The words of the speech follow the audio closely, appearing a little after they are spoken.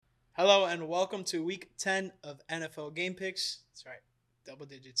Hello and welcome to week 10 of NFL Game Picks. That's right, double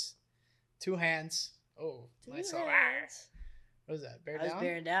digits. Two hands. Oh, Two nice. hands. What was that? Bear I was down?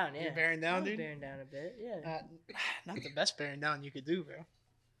 bearing down, You're yeah. bearing I down, was dude? bearing down a bit, yeah. Not the best bearing down you could do, bro.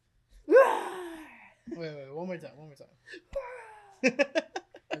 Wait, one more time.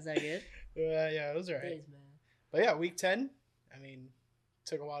 Was that good? Yeah, it was all right. Thanks, man. But yeah, week 10. I mean,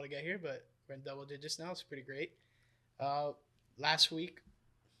 took a while to get here, but we're in double digits now. It's pretty great. Last week,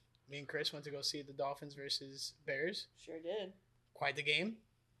 me and Chris went to go see the Dolphins versus Bears. Sure did. Quite the game.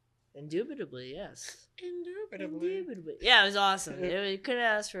 Indubitably, yes. Indubitably. Yeah, it was awesome. We couldn't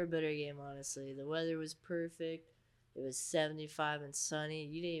ask for a better game, honestly. The weather was perfect. It was 75 and sunny.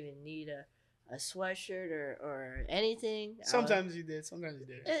 You didn't even need a sweatshirt or anything. Sometimes you did.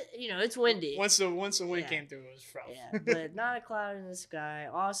 It's windy. Once the wind Yeah. came through, it was rough. Yeah, but not a cloud in the sky.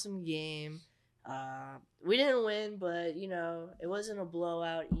 Awesome game. We didn't win, but it wasn't a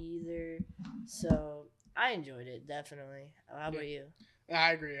blowout either. So I enjoyed it definitely. How about you?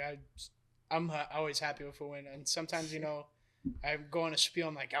 I agree. I'm always happy with a win, and sometimes I go on a spiel.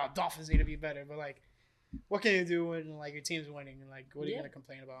 I'm like, oh, Dolphins need to be better, but like, what can you do when like your team's winning? And like, what are you gonna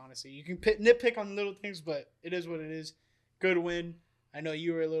complain about? Honestly, you can nitpick on little things, but it is what it is. Good win. I know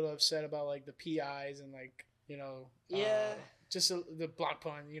you were a little upset about like the PIs and like Yeah. just the block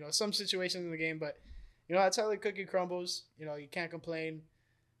punt. Some situations in the game, but that's how the cookie crumbles. You can't complain.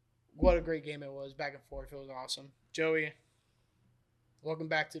 What a great game it was, back and forth. It was awesome. Joey, welcome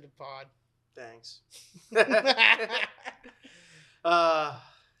back to the pod. Thanks.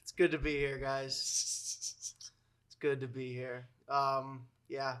 It's good to be here, guys. It's good to be here.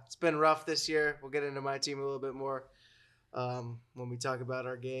 Yeah, it's been rough this year. We'll get into my team a little bit more when we talk about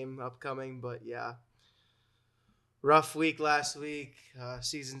our game upcoming. But yeah, rough week last week.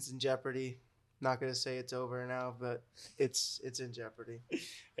 Season's in jeopardy. Not gonna say it's over now, but it's in jeopardy.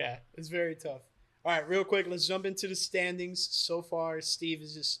 Yeah, it's very tough. All right, real quick, let's jump into the standings. So far, Steve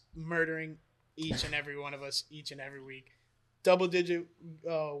is just murdering each and every one of us each and every week. Double-digit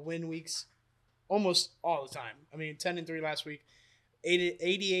win weeks almost all the time. I mean, 10-3 last week,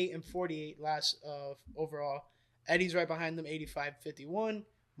 88 and 48 last overall. Eddie's right behind them, 85-51.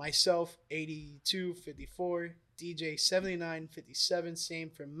 Myself, 82-54. DJ, 79-57. Same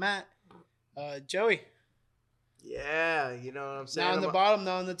for Matt. Joey. Yeah, you know what I'm saying. Now on the bottom,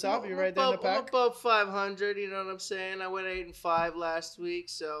 now on the top. You're right there in the pack. I'm above 500. You know what I'm saying. I went 8-5 last week,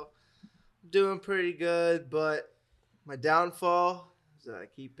 so I'm doing pretty good. But my downfall is that I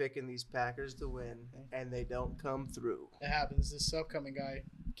keep picking these Packers to win, and they don't come through. It happens. This upcoming guy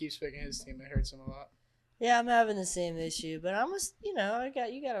keeps picking his team. It hurts him a lot. Yeah, I'm having the same issue, but you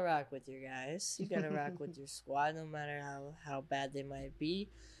gotta rock with your guys. You gotta rock with your squad, no matter how bad they might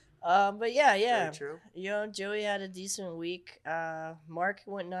be. But yeah. Very true. Joey had a decent week. Mark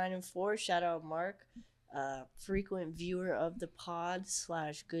went 9-4. Shout out Mark, frequent viewer of the pod /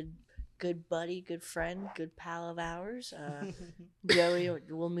 good buddy, good friend, good pal of ours. Joey,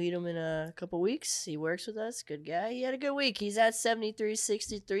 we'll meet him in a couple weeks. He works with us. Good guy. He had a good week. He's at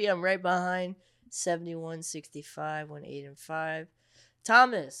 73-63. I'm right behind 71-65. Went 8-5.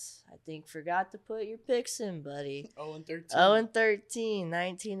 Thomas, I think forgot to put your picks in, buddy. 0-13. 0-13,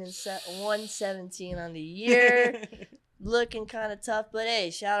 117 on the year. Looking kind of tough, but hey,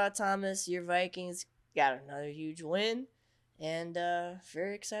 shout out Thomas. Your Vikings got another huge win. And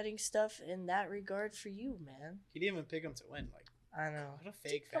very exciting stuff in that regard for you, man. He didn't even pick him to win. Like, I know. what a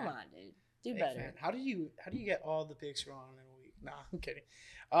fake fan. Come on, dude. Do Fake better. fan. How do you get all the picks wrong in a week? Nah, I'm kidding.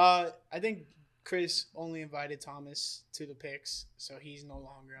 I think Chris only invited Thomas to the picks, so he's no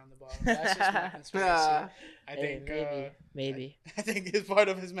longer on the bottom. That's just my conspiracy. I think Maybe. I think it's part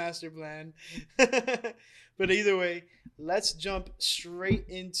of his master plan. But either way, let's jump straight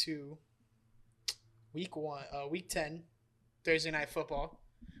into week 10, Thursday Night Football.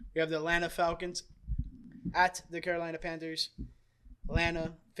 We have the Atlanta Falcons at the Carolina Panthers.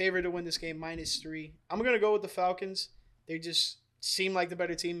 Atlanta favored to win this game, -3. I'm going to go with the Falcons. They just seem like the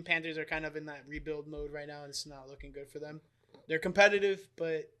better team. Panthers are kind of in that rebuild mode right now, and it's not looking good for them. They're competitive,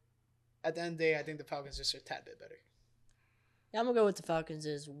 but at the end of the day, I think the Falcons just are a tad bit better. Yeah, I'm going to go with the Falcons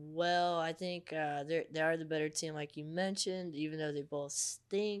as well. I think they are the better team, like you mentioned, even though they both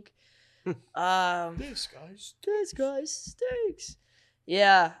stink. This guy stinks.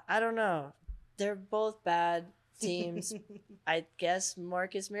 Yeah, I don't know. They're both bad teams. I guess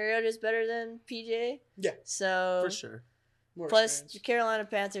Marcus Mariota is better than PJ. Yeah, so For sure. more plus experience. the Carolina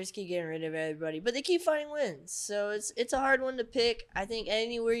Panthers keep getting rid of everybody, but they keep finding wins. So it's a hard one to pick. I think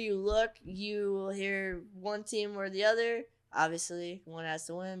anywhere you look, you will hear one team or the other. Obviously, one has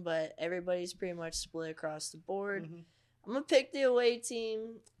to win, but everybody's pretty much split across the board. Mhm. I'm gonna pick the away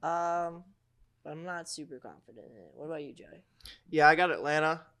team. But I'm not super confident in it. What about you, Joey? Yeah, I got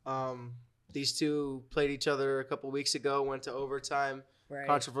Atlanta. These two played each other a couple weeks ago, went to overtime. Right.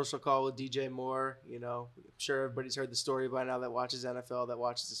 Controversial call with DJ Moore. You know, I'm sure everybody's heard the story by now that watches NFL, that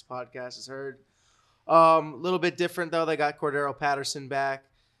watches this podcast has heard. A little bit different, though. They got Cordero Patterson back,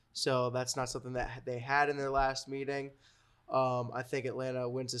 so that's not something that they had in their last meeting. I think Atlanta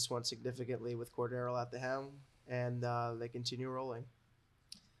wins this one significantly with Cordero at the helm, and they continue rolling.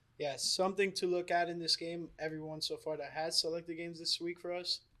 Yeah, something to look at in this game. Everyone so far that has selected games this week for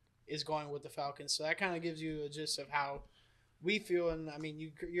us is going with the Falcons. So that kind of gives you a gist of how we feel. And I mean,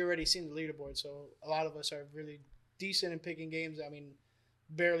 you already seen the leaderboard. So a lot of us are really decent in picking games. I mean,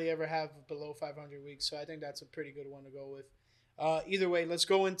 barely ever have below 500 weeks. So I think that's a pretty good one to go with. Either way, let's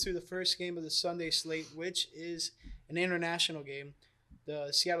go into the first game of the Sunday slate, which is an international game.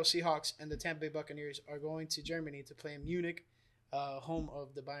 The Seattle Seahawks and the Tampa Bay Buccaneers are going to Germany to play in Munich. Home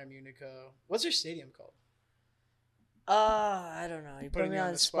of the Bayern Munich. What's their stadium called? I don't know. You put me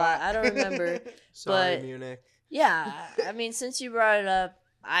on the spot. I don't remember. Sorry, but Munich. Yeah, I mean, since you brought it up,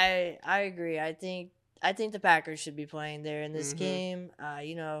 I agree. I think the Packers should be playing there in this game.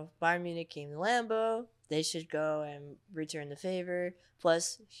 Bayern Munich came to Lambeau. They should go and return the favor.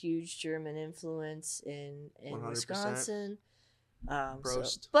 Plus, huge German influence in 100%. Wisconsin.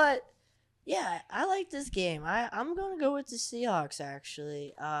 Prost. But yeah, I like this game. I'm gonna go with the Seahawks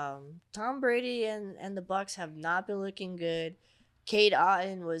actually. Tom Brady and the Bucks have not been looking good. Cade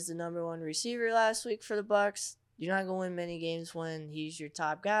Otton was the number one receiver last week for the Bucks. You're not gonna win many games when he's your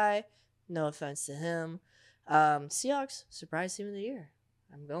top guy. No offense to him. Seahawks surprise team of the year.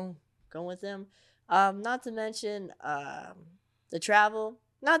 I'm going with them. Not to mention the travel.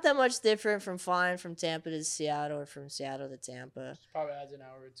 Not that much different from flying from Tampa to Seattle or from Seattle to Tampa. Probably adds an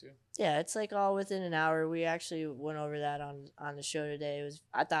hour or two. Yeah, it's like all within an hour. We actually went over that on the show today.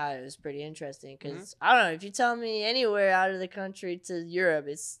 I thought it was pretty interesting because I don't know, if you tell me anywhere out of the country to Europe,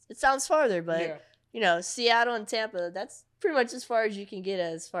 it sounds farther, but Seattle and Tampa, that's pretty much as far as you can get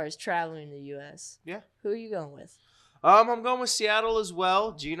as far as traveling in the U.S. Yeah. Who are you going with? I'm going with Seattle as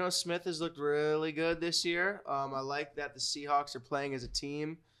well. Geno Smith has looked really good this year. I like that the Seahawks are playing as a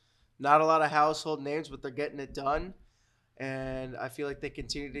team. Not a lot of household names, but they're getting it done. And I feel like they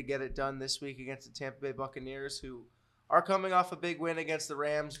continue to get it done this week against the Tampa Bay Buccaneers, who are coming off a big win against the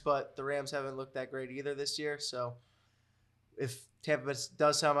Rams, but the Rams haven't looked that great either this year. So if Tampa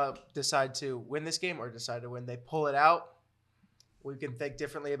does somehow decide to win this game or decide to win, they pull it out, we can think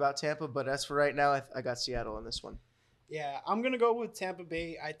differently about Tampa. But as for right now, I got Seattle in this one. Yeah, I'm going to go with Tampa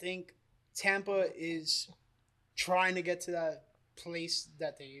Bay. I think Tampa is trying to get to that place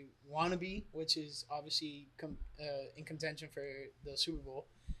that they want to be, which is obviously in contention for the Super Bowl.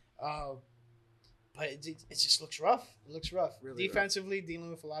 But it just looks rough. It looks rough. Really defensively, rough.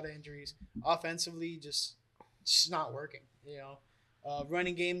 Dealing with a lot of injuries. Offensively, just not working.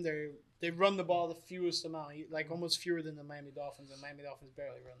 Running game, they run the ball the fewest amount, like almost fewer than the Miami Dolphins, and Miami Dolphins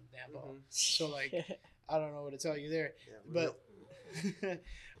barely run the damn ball. So like, I don't know what to tell you there,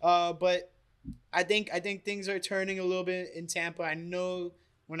 but I think things are turning a little bit in Tampa. I know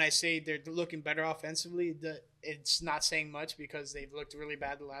when I say they're looking better offensively, it's not saying much because they've looked really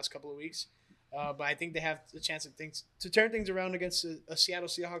bad the last couple of weeks. But I think they have the chance of things to turn things around against a Seattle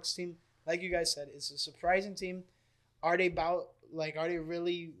Seahawks team. Like you guys said, it's a surprising team. Are they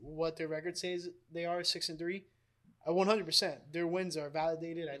really what their record says they are, 6-3? 100%. Their wins are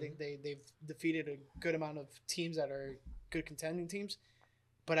validated. I think they've defeated a good amount of teams that are good contending teams.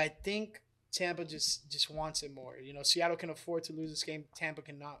 But I think Tampa just wants it more. Seattle can afford to lose this game. Tampa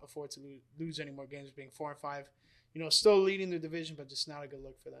cannot afford to lose any more games, being 4-5. Still leading the division, but just not a good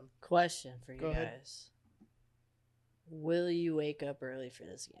look for them. Question for you Go ahead. guys. Will you wake up early for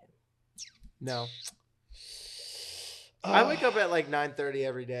this game? No. I wake up at like 9:30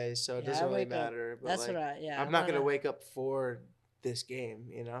 every day, so it doesn't really matter. But that's what I'm not going to wake up for this game,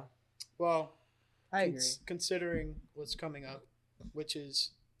 Well, I agree. Considering what's coming up, which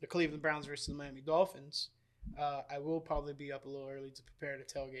is the Cleveland Browns versus the Miami Dolphins, I will probably be up a little early to prepare to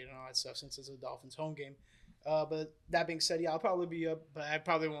tailgate and all that stuff since it's a Dolphins home game. But that being said, yeah, I'll probably be up, but I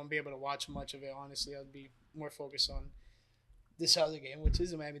probably won't be able to watch much of it, honestly. I'll be more focused on this other game, which is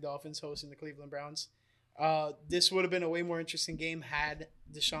the Miami Dolphins hosting the Cleveland Browns. This would have been a way more interesting game had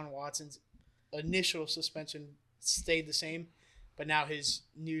Deshaun Watson's initial suspension stayed the same, but now his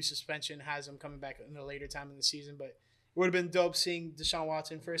new suspension has him coming back in a later time in the season. But it would have been dope seeing Deshaun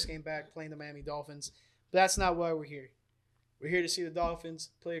Watson first game back playing the Miami Dolphins. But that's not why we're here. We're here to see the Dolphins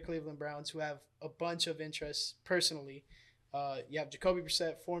play the Cleveland Browns, who have a bunch of interests personally. You have Jacoby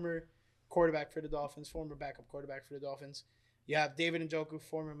Brissett, former quarterback for the Dolphins, former backup quarterback for the Dolphins. You have David Njoku,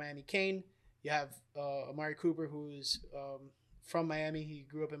 former Miami Cane. You have Amari Cooper, who's from Miami. He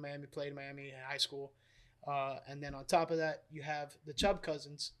grew up in Miami, played in Miami in high school. And then on top of that, you have the Chubb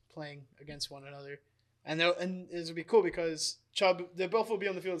cousins playing against one another. And this will be cool because Chubb, they both will be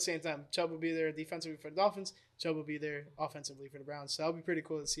on the field at the same time. Chubb will be there defensively for the Dolphins. Chubb will be there offensively for the Browns. So that'll be pretty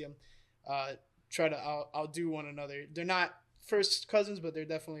cool to see them try to outdo one another. They're not first cousins, but they're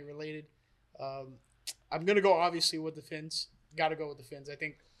definitely related. I'm going to go, obviously, with the Fins. Got to go with the Fins. I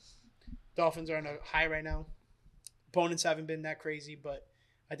think Dolphins are on a high right now. Opponents haven't been that crazy, but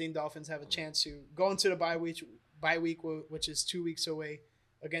I think Dolphins have a chance to go into the bye week, which is 2 weeks away,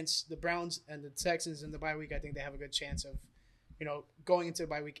 against the Browns and the Texans in the bye week. I think they have a good chance of, going into the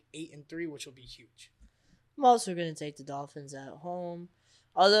bye week 8-3, which will be huge. I'm also going to take the Dolphins at home.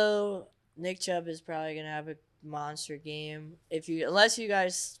 Although Nick Chubb is probably going to have a monster game unless you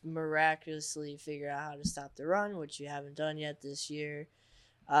guys miraculously figure out how to stop the run, which you haven't done yet this year.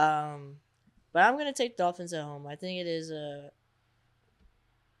 But I'm going to take Dolphins at home. I think it's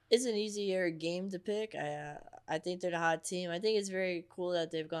an easier game to pick. I think they're the hot team. I think it's very cool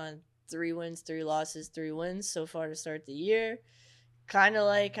that they've gone 3 wins, 3 losses, 3 wins so far to start the year. Kind of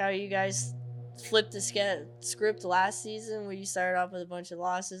like how you guys flipped the script last season where you started off with a bunch of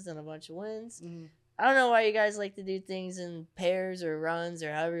losses and a bunch of wins. Mm-hmm. I don't know why you guys like to do things in pairs or runs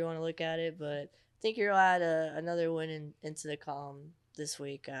or however you want to look at it, but I think you'll add another win into the column this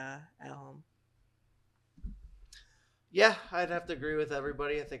week at home. Yeah, I'd have to agree with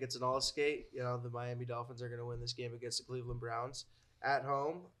everybody. I think it's an all skate. The Miami Dolphins are going to win this game against the Cleveland Browns at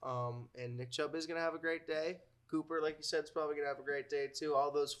home. And Nick Chubb is going to have a great day. Cooper, like you said, is probably going to have a great day too.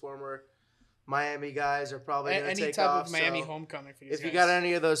 All those former Miami guys are probably going to take off. Any type of Miami homecoming for these If guys. you got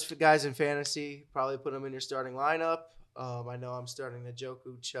any of those guys in fantasy, probably put them in your starting lineup. I know I'm starting the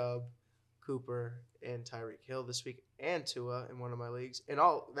Njoku, Chubb, Cooper, and Tyreek Hill this week, and Tua in one of my leagues. And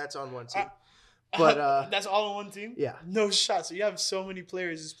that's on one team. But that's all on one team? Yeah. No shot. So you have so many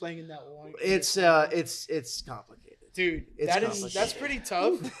players just playing in that one. It's complicated. Dude, that's pretty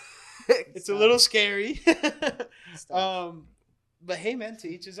tough. It's a little scary. But hey, man, to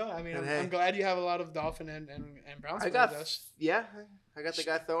each his own. I mean, I'm glad you have a lot of Dolphin and Browns players. Yeah, I got the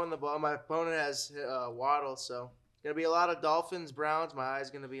guy throwing the ball. My opponent has Waddle, so gonna be a lot of Dolphins, Browns. My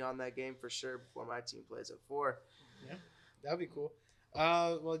eye's gonna be on that game for sure before my team plays at 4. Yeah, that'd be cool.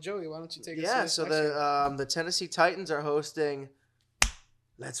 Well, Joey, why don't you take us? Yeah, so the Tennessee Titans are hosting.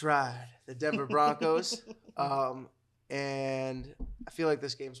 Let's ride the Denver Broncos. And I feel like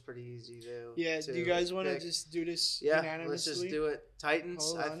this game's pretty easy to. Yeah, do you guys want to just do this unanimously? Let's just do it.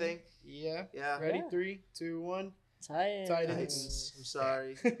 Titans, I think. Yeah. Yeah. Ready? 3, 2, 1. Titans. I'm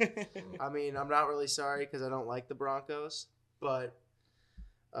sorry. I mean, I'm not really sorry because I don't like the Broncos, but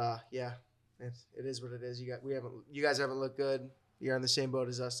yeah, it is what it is. You guys haven't looked good. You're on the same boat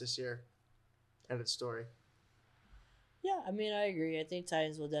as us this year. End of story. Yeah, I mean, I agree. I think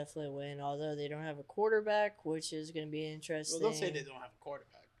Titans will definitely win, although they don't have a quarterback, which is going to be interesting. Well, don't say they don't have a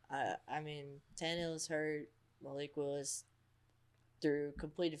quarterback. I mean, Tannehill's hurt. Malik Willis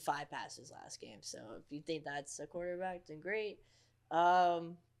completed 5 passes last game. So if you think that's a quarterback, then great.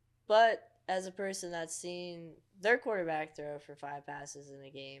 But as a person that's seen their quarterback throw for 5 passes in a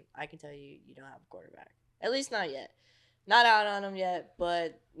game, I can tell you don't have a quarterback. At least not yet. Not out on him yet,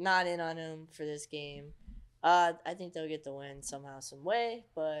 but not in on him for this game. I think they'll get the win somehow, some way.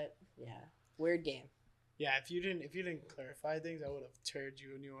 But yeah, weird game. Yeah, if you didn't clarify things, I would have turned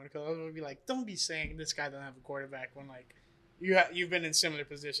you a new one because I would be like, don't be saying this guy doesn't have a quarterback when like you've been in similar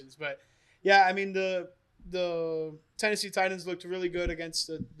positions. But yeah, I mean the Tennessee Titans looked really good against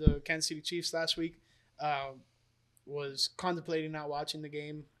the Kansas City Chiefs last week. Was contemplating not watching the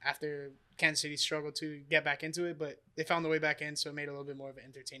game after Kansas City struggled to get back into it, but they found the way back in, so it made it a little bit more of an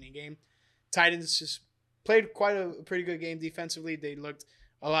entertaining game. Titans just played a pretty good game defensively. They looked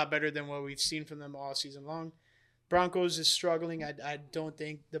a lot better than what we've seen from them all season long. Broncos is struggling. I don't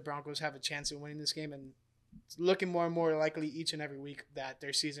think the Broncos have a chance of winning this game, and it's looking more and more likely each and every week that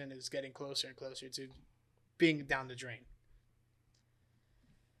their season is getting closer and closer to being down the drain.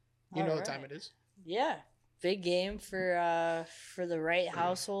 You know what time it is. Yeah. Big game for the right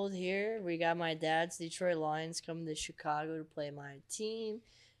household here. We got my dad's Detroit Lions coming to Chicago to play my team.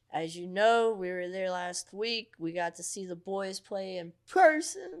 As you know, we were there last week. We got to see the boys play in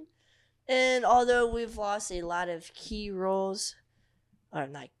person. And although we've lost a lot of key roles, or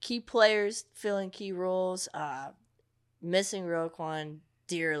not key players filling key roles, missing Roquan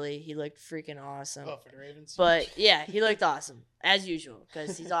dearly. He looked freaking awesome. Oh, for the Ravens? But yeah, he looked awesome, as usual,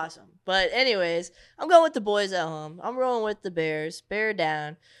 because he's awesome. But anyways, I'm going with the boys at home. I'm rolling with the Bears. Bear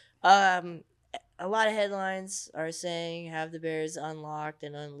down. Um, a lot of headlines are saying have the Bears unlocked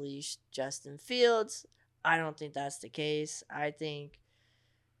and unleashed Justin Fields. I don't think that's the case. I think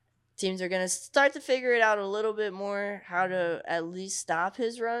teams are going to start to figure it out a little bit more how to at least stop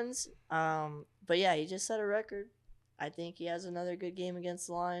his runs. But yeah, he just set a record. I think he has another good game against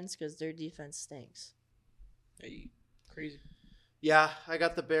the Lions because their defense stinks. Hey, crazy. Yeah, I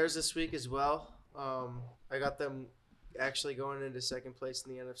got the Bears this week as well. I got them actually going into second place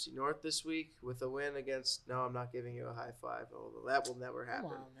in the NFC North this week with a win against. No, I'm not giving you a high five. Although that will never happen.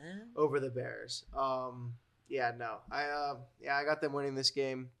 Come on, man. Over the Bears. Yeah, no. I got them winning this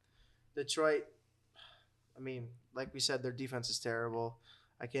game. Detroit, I mean, like we said, their defense is terrible.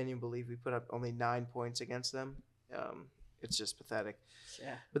 I can't even believe we put up only 9 points against them. It's just pathetic.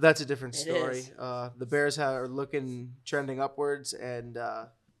 Yeah. But that's a different It story. is. The Bears are trending upwards, and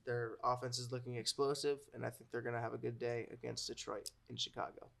their offense is looking explosive, and I think they're going to have a good day against Detroit in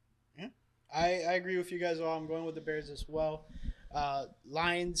Chicago. I agree with you guys all. I'm going with the Bears as well.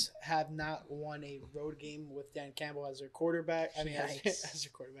 Lions have not won a road game with Dan Campbell as their quarterback. I mean, as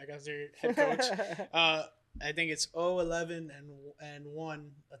their quarterback, as their head coach. I think it's 0-11 and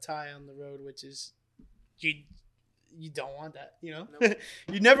 1 a tie on the road, which is you don't want that, you know. Nope.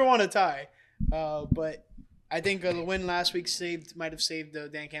 You never want a tie. But I think the win last week might have saved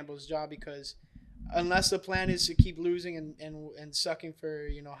Dan Campbell's job because unless the plan is to keep losing and sucking for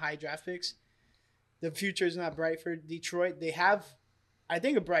high draft picks, the future is not bright for Detroit. They have, I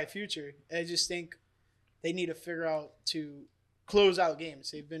think, a bright future. I just think they need to figure out to close out games.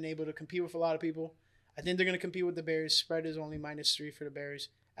 They've been able to compete with a lot of people. I think they're going to compete with the Bears. Spread is only -3 for the Bears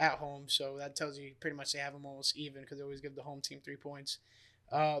at home, so that tells you pretty much they have them almost even because they always give the home team 3 points.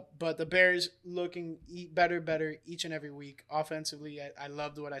 But the Bears looking better each and every week. Offensively, I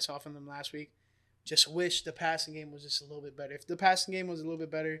loved what I saw from them last week. Just wish the passing game was just a little bit better. If the passing game was a little bit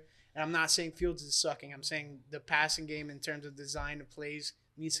better, and I'm not saying Fields is sucking, I'm saying the passing game in terms of design of plays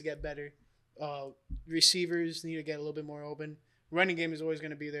needs to get better. Receivers need to get a little bit more open. Running game is always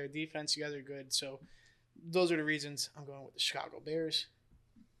going to be there. Defense, you guys are good. So those are the reasons I'm going with the Chicago Bears.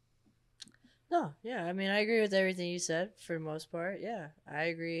 No, yeah, I mean, I agree with everything you said for the most part. Yeah, I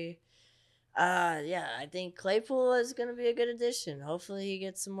agree. Yeah, I think Claypool is going to be a good addition. Hopefully he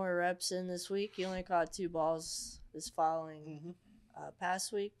gets some more reps in this week. He only caught 2 balls this following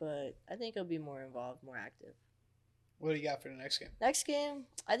past week, but I think he'll be more involved, more active. What do you got for the next game? Next game,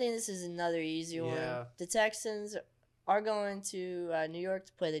 I think this is another easy one. Yeah. The Texans are going to New York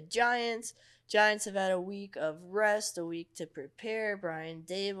to play the Giants. Giants have had a week of rest, a week to prepare. Brian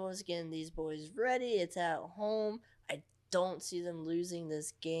Dable is getting these boys ready. It's at home. I don't see them losing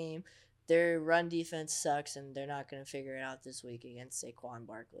this game. Their run defense sucks, and they're not going to figure it out this week against Saquon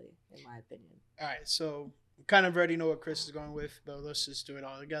Barkley, in my opinion. All right, so kind of already know what Chris is going with, but let's just do it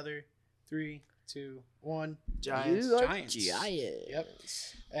all together. 3, 2, 1. Giants. You are Giants.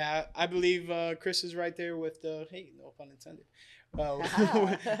 Giants. Yep. I believe Chris is right there with the no pun intended.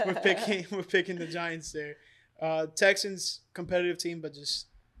 We're picking the Giants there. Texans competitive team, but just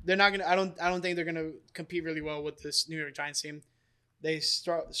they're not gonna. I don't think they're gonna compete really well with this New York Giants team. They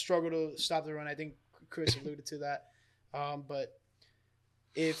struggle to stop the run. I think Chris alluded to that. But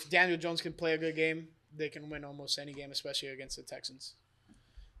if Daniel Jones can play a good game, they can win almost any game, especially against the Texans.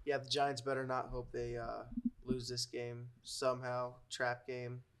 Yeah, the Giants better not hope they lose this game somehow. Trap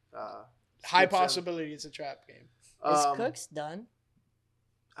game. High Slips them. possibility it's a trap game. Is Cooks done?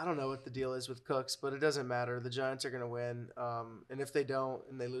 I don't know what the deal is with Cooks, but it doesn't matter. The Giants are going to win. And if they don't,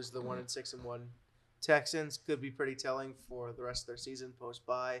 and they lose the 1-6-1 Texans, could be pretty telling for the rest of their season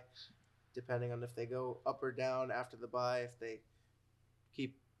post-bye, depending on if they go up or down after the bye, if they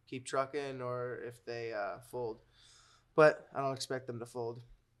keep trucking, or if they fold. But I don't expect them to fold.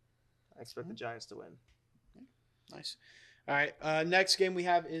 I expect the Giants to win. Nice. All right. Next game we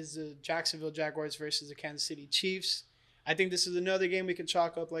have is the Jacksonville Jaguars versus the Kansas City Chiefs. I think this is another game we can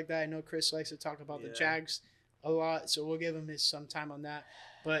chalk up like that. I know Chris likes to talk about the Jags a lot, so we'll give him some time on that.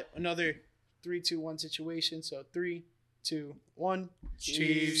 But another 3-2-1 situation. So 3, 2, 1.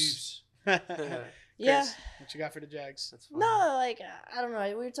 Chiefs. Chris, Yeah. what you got for the Jags? That's fine. No, like, I don't know.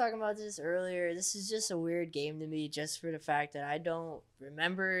 We were talking about this earlier. This is just a weird game to me just for the fact that I don't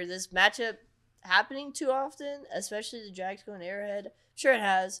remember this matchup happening too often, especially the Jags going Arrowhead. Sure, it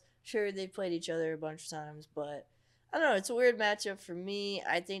has. Sure, they've played each other a bunch of times, but I don't know. It's a weird matchup for me.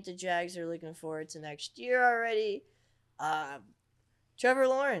 I think the Jags are looking forward to next year already. Trevor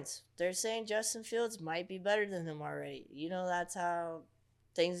Lawrence, they're saying Justin Fields might be better than him already. You know, that's how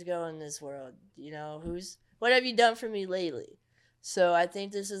things go in this world. You know, what have you done for me lately? So I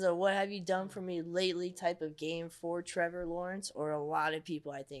think this is a what have you done for me lately type of game for Trevor Lawrence, or a lot of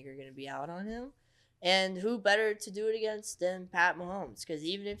people I think are going to be out on him. And who better to do it against than Pat Mahomes? Because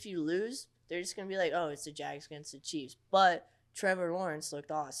even if you lose, they're just going to be like, oh, it's the Jags against the Chiefs. But Trevor Lawrence looked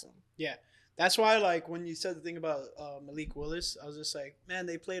awesome. Yeah. That's why, like, when you said the thing about Malik Willis, I was just like, man,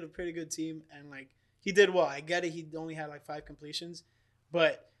 they played a pretty good team. And, like, he did well. I get it. He only had, like, 5 completions.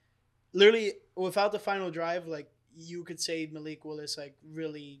 But literally, without the final drive, like, you could say Malik Willis, like,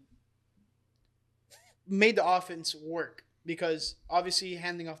 really made the offense work. Because, obviously,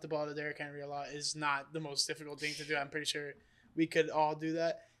 handing off the ball to Derrick Henry a lot is not the most difficult thing to do. I'm pretty sure we could all do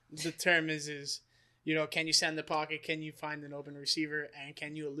that. The term is you know, can you stand in the pocket? Can you find an open receiver? And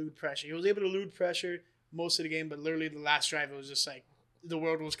can you elude pressure? He was able to elude pressure most of the game, but literally the last drive, it was just like the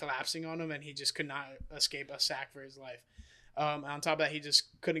world was collapsing on him, and he just could not escape a sack for his life. On top of that, he just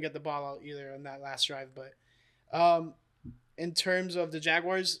couldn't get the ball out either on that last drive. But in terms of the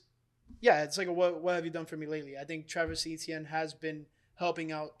Jaguars, yeah, it's like a what have you done for me lately? I think Travis Etienne has been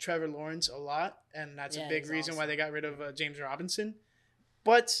helping out Trevor Lawrence a lot, and that's a big reason why they got rid of James Robinson.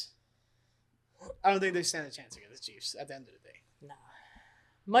 But I don't think they stand a chance against the Chiefs at the end of the day. Nah.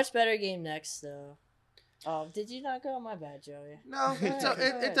 Much better game next, though. Oh, did you not go? My bad, Joey. No, Go ahead, go it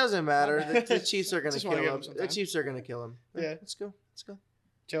ahead. doesn't matter. My bad. The Chiefs are going to Just wanna kill give him. him some The time. Chiefs are going to kill him. Yeah. Let's go. Let's go.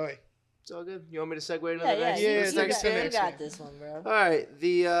 Joey. It's all good. You want me to segue into Yeah, the yeah, next? Yeah, you, it's you, like got, the you next got game. this one, bro. All right.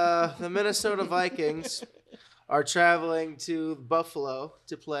 The Minnesota Vikings are traveling to Buffalo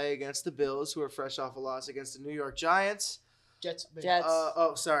to play against the Bills, who are fresh off a loss against the New York Giants. Jets. Baby.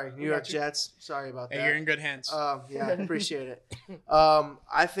 Jets. Sorry, New We York got you. Jets. Sorry about that. Hey, you're in good hands. Yeah, appreciate it.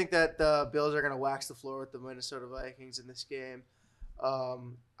 I think that the Bills are going to wax the floor with the Minnesota Vikings in this game.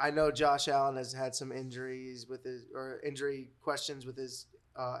 I know Josh Allen has had some injuries with injury questions with his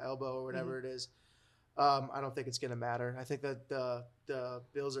elbow or whatever it is. I don't think it's going to matter. I think that the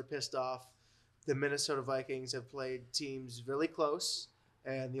Bills are pissed off. The Minnesota Vikings have played teams really close,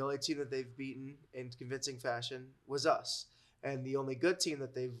 and the only team that they've beaten in convincing fashion was us. And the only good team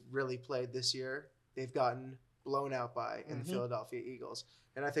that they've really played this year, they've gotten blown out by in the Philadelphia Eagles.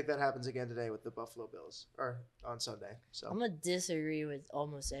 And I think that happens again today with the Buffalo Bills, or on Sunday. So I'm going to disagree with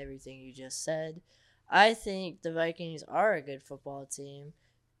almost everything you just said. I think the Vikings are a good football team.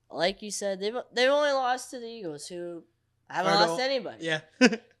 Like you said, they've only lost to the Eagles, who haven't lost to anybody. Yeah.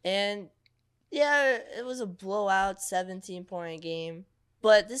 And, yeah, it was a blowout 17-point game.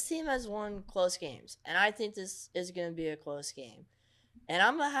 But this team has won close games, and I think this is going to be a close game. And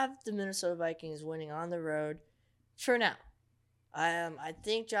I'm going to have the Minnesota Vikings winning on the road for now. I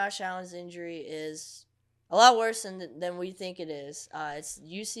think Josh Allen's injury is a lot worse than we think it is. It's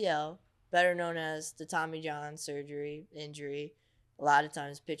UCL, better known as the Tommy John surgery injury. A lot of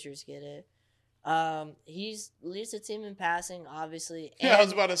times pitchers get it. He leads the team in passing, obviously. And, Yeah, I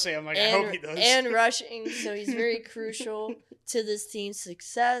was about to say, I'm like, I hope he does. And rushing, so he's very crucial to this team's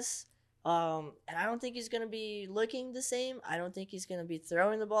success. And I don't think he's going to be looking the same. I don't think he's going to be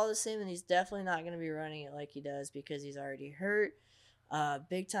throwing the ball the same, and he's definitely not going to be running it like he does because he's already hurt.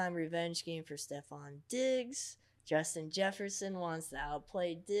 Big time revenge game for Stephon Diggs. Justin Jefferson wants to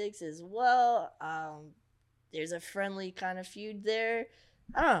outplay Diggs as well. There's a friendly kind of feud there.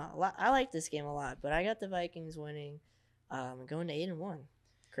 I don't know. I like this game a lot, but I got the Vikings winning, going to 8-1.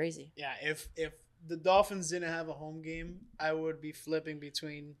 Crazy. Yeah, if the Dolphins didn't have a home game, I would be flipping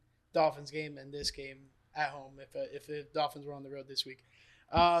between Dolphins game and this game at home if the Dolphins were on the road this week.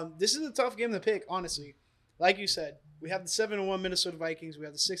 This is a tough game to pick, honestly. Like you said, we have the 7-1 Minnesota Vikings. We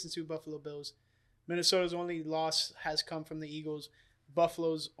have the 6-2 Buffalo Bills. Minnesota's only loss has come from the Eagles.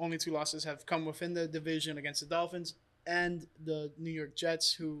 Buffalo's only 2 losses have come within the division against the Dolphins and the New York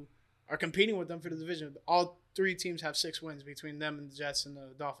Jets, who are competing with them for the division. All 3 teams have 6 wins between them and the Jets and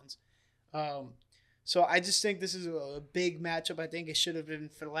the Dolphins. So I just think this is a big matchup. I think it should have been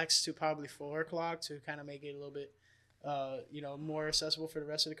flexed to probably 4 o'clock to kind of make it a little bit, more accessible for the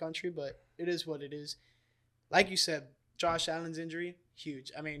rest of the country. But it is what it is. Like you said, Josh Allen's injury,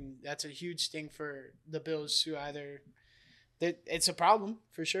 huge. I mean, that's a huge thing for the Bills to either – it's a problem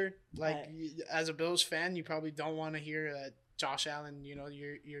for sure. Like, as a Bills fan, you probably don't want to hear that Josh Allen,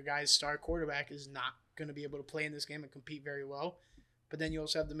 your guy's star quarterback, is not going to be able to play in this game and compete very well. But then you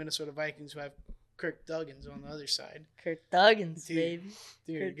also have the Minnesota Vikings, who have Kirk Duggins on the other side. Kirk Duggins, Dude, baby.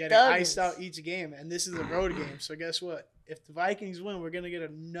 Dude, Kirk getting Duggins. iced out each game. And this is a road game. So guess what? If the Vikings win, we're going to get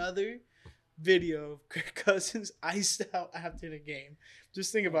another video of Kirk Cousins iced out after the game.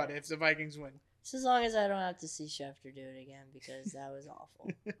 Just think about it if the Vikings win. Just as long as I don't have to see Schefter do it again, because that was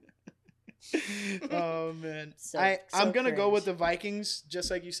awful. Oh, man. So I'm going to go cringe. with the Vikings, just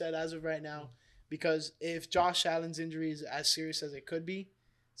like you said, as of right now. because if Josh Allen's injury is as serious as it could be,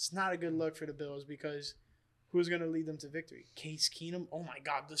 it's not a good look for the Bills because who's going to lead them to victory? Case Keenum? Oh my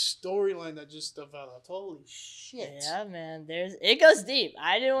God, the storyline that just developed. Holy shit. Yeah, man. It goes deep.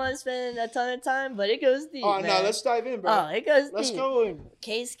 I didn't want to spend a ton of time, but it goes deep. Oh, man. no, let's dive in, bro. Oh, it goes Let's deep. go in.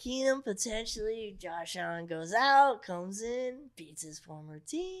 Case Keenum potentially. Josh Allen goes out, comes in, beats his former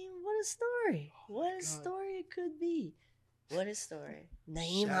team. What a story! What a story it could be. What a story.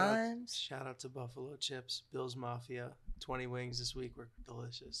 Naeem Hines. Shout out to Buffalo Chips, Bills Mafia. 20 wings this week were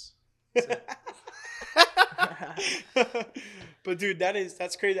delicious. But dude,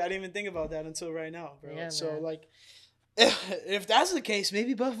 that's crazy. I didn't even think about that until right now, bro. Yeah, so man. like, if that's the case,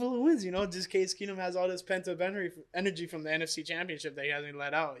 maybe Buffalo wins. You know, just Case Keenum has all this pent up energy from the NFC Championship that he hasn't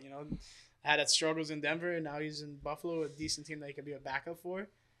let out. You know, had that struggles in Denver, and now he's in Buffalo, a decent team that he could be a backup for.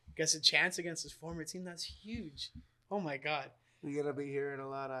 Gets a chance against his former team. That's huge. Oh my God. We're going to be hearing a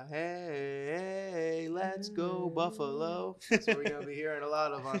lot of, hey, let's go Buffalo. That's what we're going to be hearing a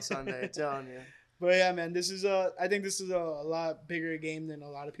lot of on Sunday, I'm telling you. But yeah, man, I think this is a lot bigger game than a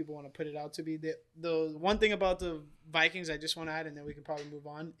lot of people want to put it out to be. The one thing about the Vikings I just want to add, and then we can probably move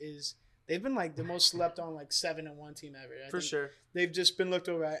on, is they've been like the most slept on, like 7-1 team ever. I For think sure. They've just been looked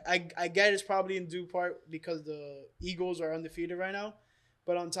over. I get it's probably in due part because the Eagles are undefeated right now.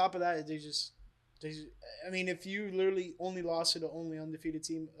 But on top of that, I mean, if you literally only lost to the only undefeated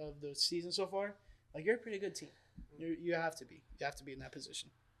team of the season so far, like you're a pretty good team. You have to be. You have to be in that position.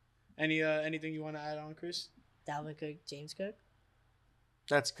 Anything you want to add on, Chris? Dalvin Cook, James Cook.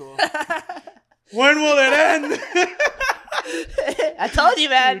 That's cool. When will it end? I told you,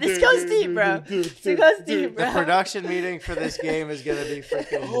 man. This goes deep, bro. This goes deep, The bro. production meeting for this game is going to be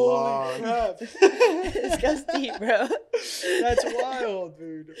freaking Holy long. crap. This goes deep, bro. That's wild,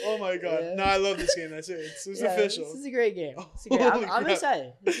 dude. Oh my God. Yeah. No, I love this game. That's it. It's Yeah, official. This is a great game. Holy I'm crap.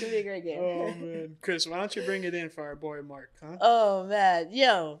 excited. It's going to be a great game. Oh man. Chris, why don't you bring it in for our boy Mark, huh? Oh, man.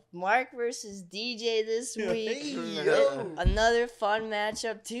 Yo, Mark versus DJ this Yeah. week. Hey, yo. Another fun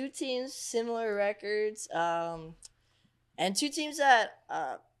matchup. Two teams, similar records. And two teams that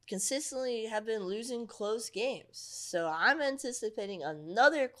consistently have been losing close games. So I'm anticipating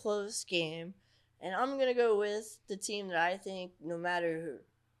another close game. And I'm going to go with the team that I think, no matter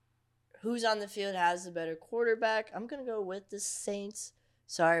who's on the field, has the better quarterback. I'm going to go with the Saints.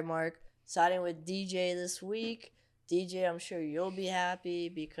 Sorry, Mark. Siding with DJ this week. DJ, I'm sure you'll be happy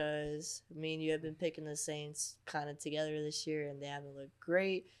because me and you have been picking the Saints kind of together this year, and they haven't looked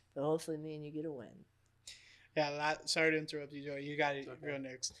great. But hopefully me and you get a win. Yeah, sorry to interrupt you, Joey. You got to go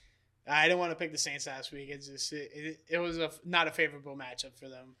next. I didn't want to pick the Saints last week. It's just it was not a favorable matchup for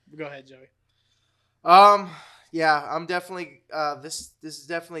them. Go ahead, Joey. Yeah, I'm definitely this is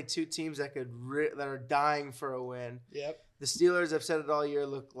definitely two teams that that are dying for a win. Yep. The Steelers, I've said it all year,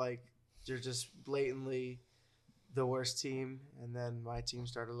 look like they're just blatantly the worst team, and then my team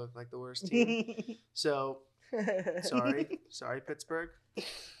started to look like the worst team. So sorry Pittsburgh.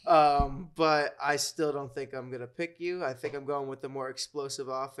 But I still don't think I'm gonna pick you. I think I'm going with the more explosive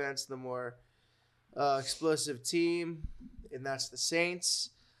offense, the more explosive team, and that's the Saints.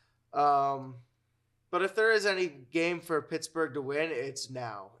 But if there is any game for Pittsburgh to win, it's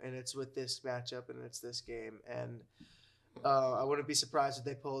now, and it's with this matchup, and it's this game. And I wouldn't be surprised if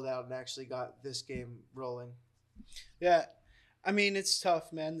they pulled out and actually got this game rolling. Yeah, I mean it's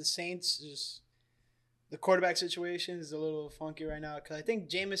tough, man. The Saints just the quarterback situation is a little funky right now because I think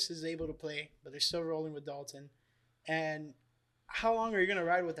Jameis is able to play, but they're still rolling with Dalton. And how long are you gonna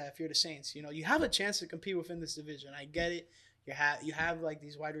ride with that if you're the Saints? You know, you have a chance to compete within this division. I get it. You have like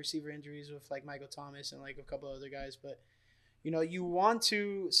these wide receiver injuries with like Michael Thomas and like a couple other guys, but you know you want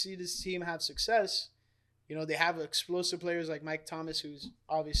to see this team have success. You know they have explosive players like Mike Thomas, who's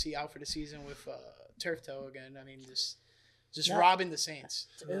obviously out for the season with turf toe again. I mean, just robbing the Saints.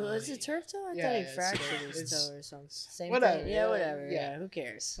 Was it turf toe? I Yeah, thought he it's- fractured his it's- toe or something. Same whatever, thing. yeah, Yeah, whatever. yeah. Yeah, who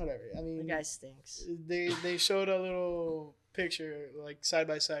cares? Whatever. I The mean, guy stinks. they showed a little picture like side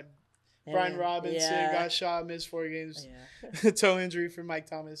by side. And Brian Robinson yeah. got shot, missed 4 games. Yeah. Toe injury for Mike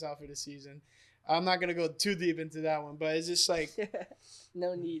Thomas out for the season. I'm not gonna go too deep into that one, but it's just like,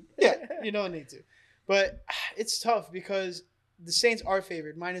 No need. yeah, you don't need to. But it's tough because the Saints are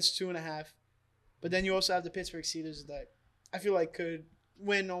favored -2.5, but then you also have the Pittsburgh Steelers that I feel like could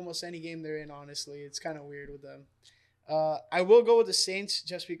win almost any game they're in. Honestly, it's kind of weird with them. I will go with the Saints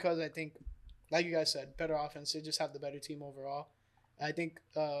just because I think, like you guys said, better offense. They just have the better team overall. I think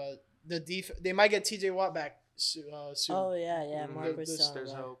they might get TJ Watt back soon. Oh yeah. Mark was telling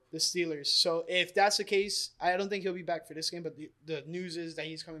There's that. hope. The Steelers. So if that's the case, I don't think he'll be back for this game, but the news is that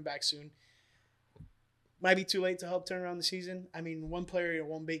he's coming back soon. might be too late to help turn around the season. I mean, one player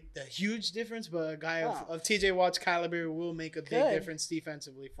won't make the huge difference, but a guy of TJ Watt's caliber will make a big difference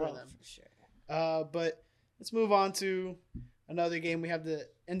defensively for them. For sure. But let's move on to another game. We have the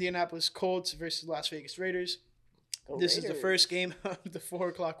Indianapolis Colts versus Las Vegas Raiders. This is the first game of the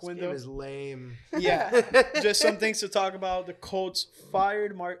 4:00 window. This game is lame. Yeah, just some things to talk about. The Colts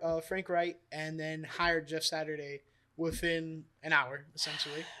fired Frank Wright and then hired Jeff Saturday within an hour,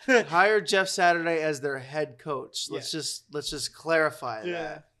 essentially. Hired Jeff Saturday as their head coach. Let's just clarify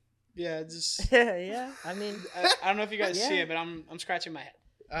that. Yeah, just Yeah. I mean, I don't know if you guys see it, but I'm scratching my head.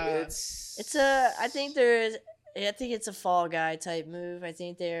 I think it's a fall guy type move. I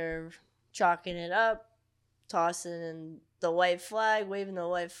think they're chalking it up, tossing in the white flag, waving the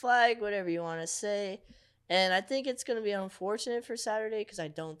white flag, whatever you want to say. And I think it's going to be unfortunate for Saturday because I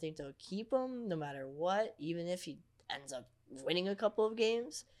don't think they'll keep him no matter what, even if he ends up winning a couple of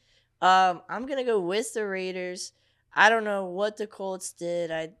games. I'm going to go with the Raiders. I don't know what the Colts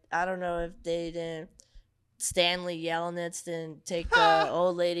did. I don't know if they didn't. Stanley Yelnats didn't take the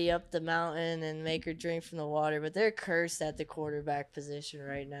old lady up the mountain and make her drink from the water, but they're cursed at the quarterback position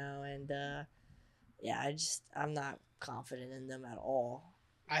right now. And I'm not confident in them at all.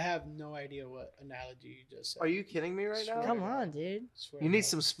 I have no idea what analogy you just said. Are you kidding me right now? Come on, dude. You need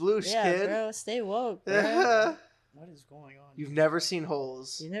some sploosh, Yeah, kid. bro, stay woke, bro. What is going on? You've never seen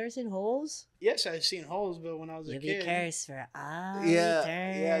Holes. You never seen Holes? Yes, I've seen Holes, but when I was a You'll kid. be cursed for all Yeah.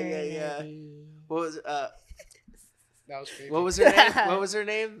 eternity. What was That was crazy. What was her name? What was her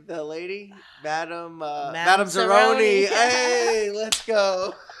name? The lady, Madam Madam Zeroni. Zeroni. Hey, let's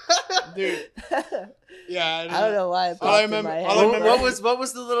go, Dude. Yeah, I don't know why it All I popped in remember- my head. all I remember- what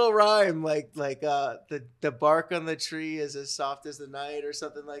was the little rhyme like the bark on the tree is as soft as the night or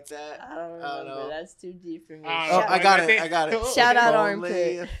something like that? I don't know. remember. That's too deep for me. I don't Oh, know. I got it. Shout out If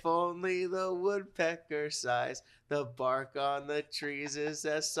Armpit. only the woodpecker sighs, the bark on the trees is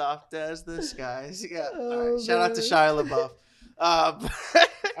as soft as the skies. Yeah. All Oh, right. Shout out to man. Shia LaBeouf.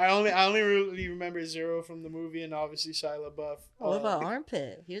 I only really remember Zero from the movie and obviously Shia LaBeouf. What about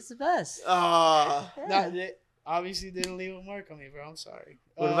Armpit? He was the best. Yeah. Yeah. They obviously didn't leave a mark on me, bro. I'm sorry.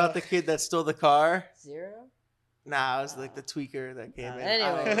 What about the kid that stole the car? Zero? Nah, it was like the tweaker that came in.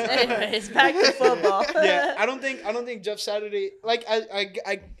 Anyways, back to football. Yeah, I don't think Jeff Saturday. Like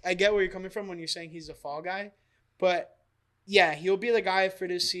I get where you're coming from when you're saying he's a fall guy, but yeah, he'll be the guy for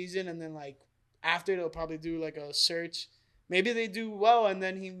this season, and then like after they'll probably do like a search. Maybe they do well, and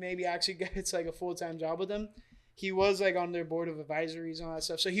then he maybe actually gets like a full-time job with them. He was like on their board of advisories and all that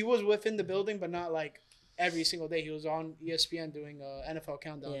stuff, so he was within the building, but not like every single day. He was on ESPN doing NFL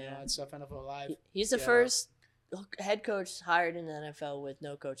countdown and all that stuff, NFL Live. He's the first head coach hired in the NFL with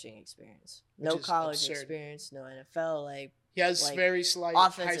no coaching experience, no Which is college absurd. experience, no NFL. Like, He has like, very slight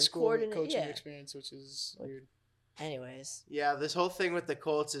offensive high school coordinator, coaching yeah. experience, which is weird. anyways, Yeah, this whole thing with the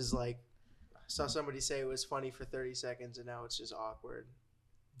Colts is like, I saw somebody say it was funny for 30 seconds and now it's just awkward.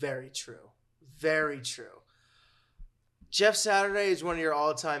 Very true. Very true. Jeff Saturday is one of your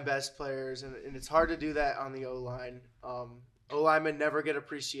all-time best players, and it's hard to do that on the O-line. O-linemen never get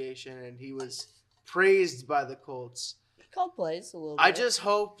appreciation, and he was praised by the Colts. he called plays a little bit. I just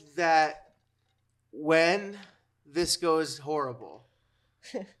hope that when this goes horrible,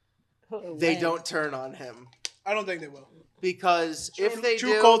 they don't turn on him. I don't think they will. Because if they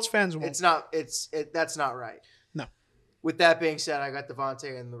True do, Colts fans won't. that's not right. No. With that being said, I got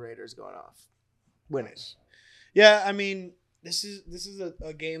Devontae and the Raiders going off. Winners. Yeah, I mean, this is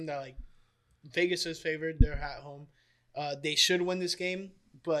a game that like Vegas is favored. They're at home. They should win this game,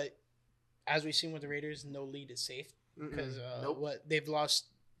 but as we've seen with the Raiders, no lead is safe because Nope. they've lost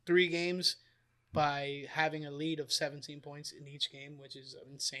 3 games by having a lead of 17 points in each game, which is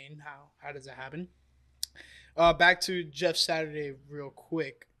insane. How does that happen? Back to Jeff Saturday real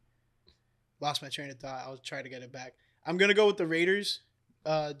quick. Lost my train of thought. I'll try to get it back. I'm going to go with the Raiders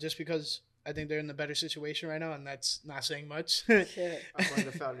just because I think they're in the better situation right now, and that's not saying much. Shit. I might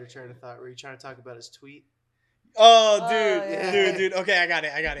have found your train of thought. Were you trying to talk about his tweet? Oh, Oh, dude, yeah. dude. Okay, I got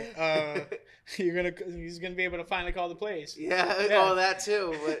it. He's gonna be able to finally call the plays. Yeah, Yeah. all that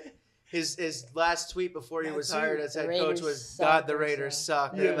too. But his last tweet before he That was too. hired as The head coach Raiders was, suck "God, the or Raiders so."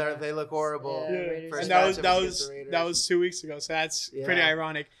 suck. Yeah. They look horrible." Yeah, Yeah, Raiders First and that was matchup that against was the Raiders. that was 2 weeks ago, so that's pretty Yeah.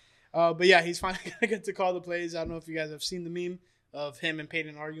 ironic. But yeah, he's finally gonna get to call the plays. I don't know if you guys have seen the meme of him and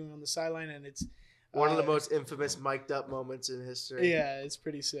Peyton arguing on the sideline, and it's One of the most infamous mic'd up moments in history. yeah, it's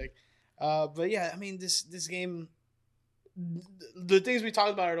pretty sick. But yeah, I mean this game. The things we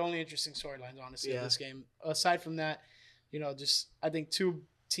talked about are the only interesting storylines, honestly, Yeah. of this game. Aside from that, just I think 2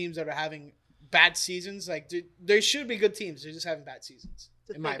 teams that are having bad seasons. Like there should be good teams, they're just having bad seasons.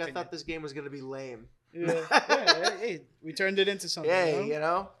 To In my think, I opinion. thought this game was going to be lame. Yeah, hey, we turned it into something. Hey, you know? you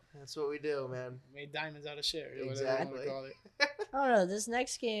know, that's what we do, man. Made diamonds out of shit. Or whatever you Exactly. wanna call it. I don't know. This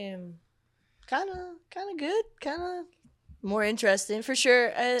next game, kind of good, kind of more interesting for sure.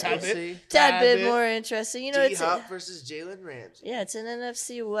 Tad bit. See, Tad bit bit. more interesting. You know, D it's Hop versus Jalen Ramsey. yeah, it's an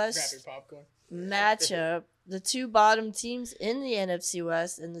NFC Grab West your popcorn. matchup. The two bottom teams in the NFC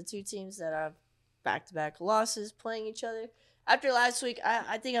West and the two teams that have back-to-back losses playing each other. After last week,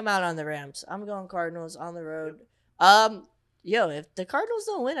 I think I'm out on the Rams. I'm going Cardinals on the road. Yo, if the Cardinals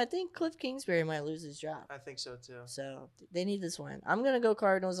don't win, I think Cliff Kingsbury might lose his job. I think so too. So they need this win. I'm gonna go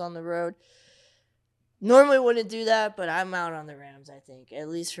Cardinals on the road. Normally wouldn't do that, but I'm out on the Rams. I think at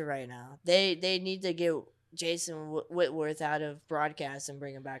least for right now. They need to get Jason Whitworth out of broadcast and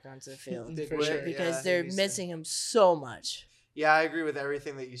bring him back onto the field Big For win, sure. because yeah, they're he's- missing him so much. Yeah, I agree with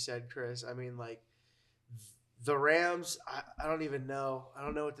everything that you said, Chris. I mean, like the Rams, I don't even know. I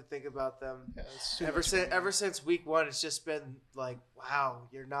don't know what to think about them. Yeah, it's too much Ever since week one, it's just been like, wow,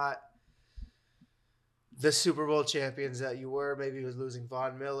 you're not the Super Bowl champions that you were. Maybe it was losing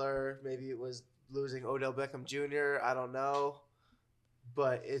Von Miller. Maybe it was losing Odell Beckham Jr. I don't know.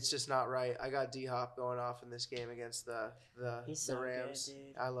 But it's just not right. I got D Hop going off in this game against the He's so good, Rams.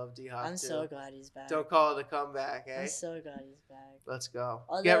 dude. I love D Hop I'm too. so glad he's back. Don't call it a comeback, eh? I'm so glad he's back. Let's go.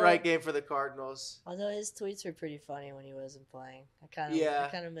 Although- Get right game for the Cardinals. Although his tweets were pretty funny when he wasn't playing, I Yeah.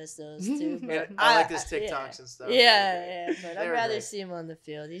 kind of miss those too. And But I like his yeah. TikToks and stuff. Yeah, but They I'd were rather great. see him on the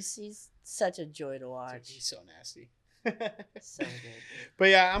field. He's such a joy to Dude, watch. he's so nasty. So good. But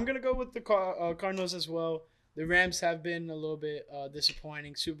yeah, I'm gonna go with the Cardinals as well. The Rams have been a little bit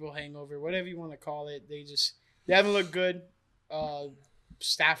disappointing, Super Bowl hangover, whatever you want to call it. They haven't looked good.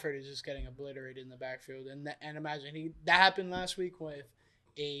 Stafford is just getting obliterated in the backfield, and imagine that happened last week with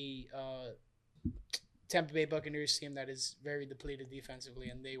a Tampa Bay Buccaneers team that is very depleted defensively,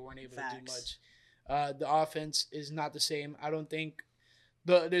 and they weren't able to do Facts. much. The offense is not the same. I don't think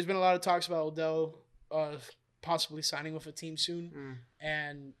there's been a lot of talks about Odell possibly signing with a team soon, Mm,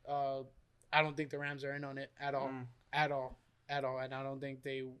 and I don't think the Rams are in on it at all, mm, at all, and I don't think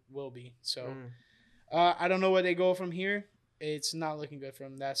they will be. So mm. I don't know where they go from here. It's not looking good for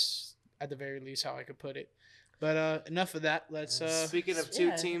them. That's at the very least how I could put it. But enough of that. Let's. And speaking of two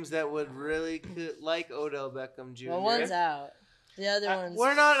yeah. teams that would really like Odell Beckham Jr. Well, one's out. The other one's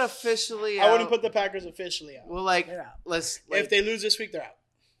We're not officially out. I wouldn't put the Packers officially out. Well, like, They're out. let's. If they lose this week, they're out.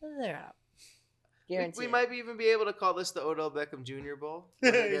 They're out. we Guaranteed. might even be able to call this the Odell Beckham Jr. Bowl.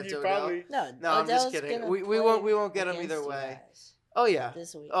 when we get to You Odell. probably. No, No, I'm just Odell's kidding. gonna We play won't get him against either you way. guys Oh yeah.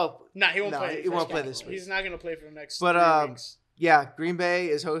 this week. Oh Nah, he won't No, play. he won't First play game. this week. He's not gonna play for the next But, 3 weeks. yeah. Green Bay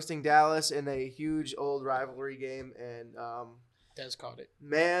is hosting Dallas in a huge old rivalry game, and Des called it.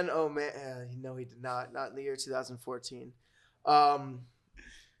 man, oh man, no, he did not. Not in the year 2014.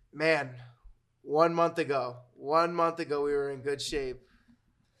 Man, 1 month ago, we were in good shape.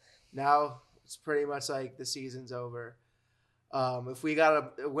 Now it's pretty much like the season's over. If we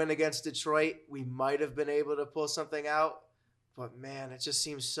got a win against Detroit, we might have been able to pull something out. But man, it just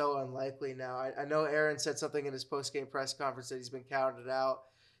seems so unlikely now. I know Aaron said something in his post-game press conference that he's been counted out,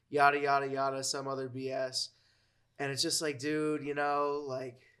 yada, yada, yada, some other BS. And it's just like, dude,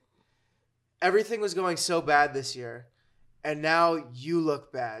 like everything was going so bad this year. And now you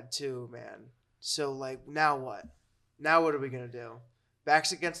look bad too, man. So, like, now what? Now what are we going to do?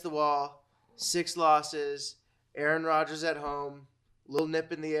 Backs against the wall, 6 losses, Aaron Rodgers at home, little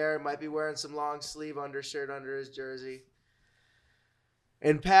nip in the air, might be wearing some long sleeve undershirt under his jersey.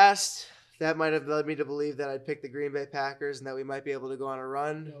 In past, that might have led me to believe that I'd pick the Green Bay Packers and that we might be able to go on a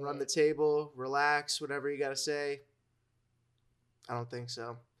run, run the table, relax, whatever you got to say. I don't think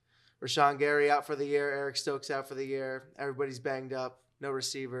so. Rashawn Gary out for the year. Eric Stokes out for the year. Everybody's banged up. No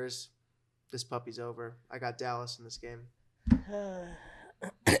receivers. This puppy's over. I got Dallas in this game.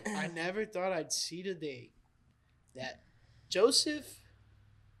 I never thought I'd see the day that Joseph.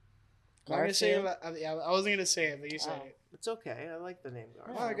 I'm not gonna say it. I wasn't gonna say it, but you said Oh. it. It's okay. I like the name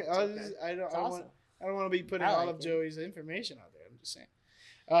Garfield. Oh, okay. It's okay. I don't. It's I awesome. don't want to be putting I all like of it. Joey's information out there. I'm just saying.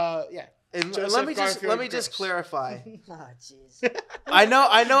 Yeah. And Joseph let me Garfield just Gross. clarify. Oh, jeez. I know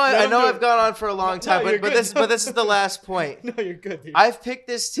Let him do I've it. gone on for a long No, time, you're but good. this is the last point. No, you're good, dude. I've picked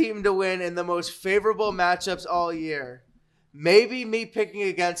this team to win in the most favorable matchups all year. Maybe me picking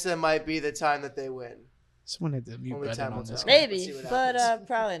against them might be the time that they win. Someone had to mute Only button time on will this. tell. guy. Let's see Maybe, what but happens.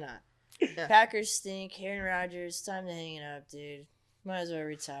 probably not. Yeah. Packers stink. Aaron Rodgers, time to hang it up, dude. Might as well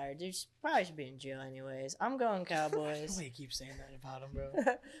retire. Dude, probably should be in jail anyways. I'm going Cowboys. Why you keep saying that about him,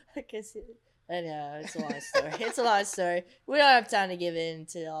 bro? I guess I know, it's a long story. It's a long story. We don't have time to give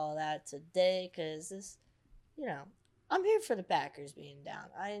into all that today because this, I'm here for the Packers being down.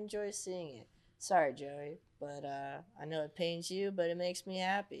 I enjoy seeing it. Sorry, Joey, but I know it pains you, but it makes me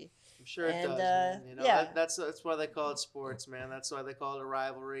happy. I'm sure it And, does, man. You know, yeah. that's why they call it sports, man. That's why they call it a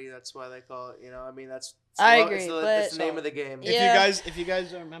rivalry. That's why they call it. You know, I mean, I it's agree, it's the but- name of the game. Yeah. If you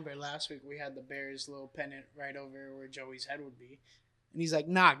guys don't remember, last week we had the Bears little pennant right over where Joey's head would be, and he's like,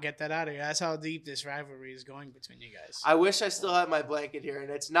 "Nah, get that out of here." That's how deep this rivalry is going between you guys. I wish I still had my blanket here,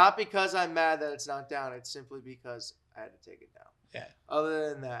 and it's not because I'm mad that it's not down. It's simply because I had to take it down. Yeah. Other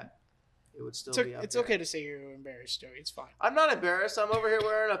than that, it would still be up It's there. okay to say you're embarrassed, Joey. It's fine. I'm not embarrassed. I'm over here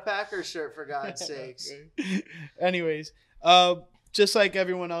wearing a Packers shirt, for God's sakes. Okay. Anyways, just like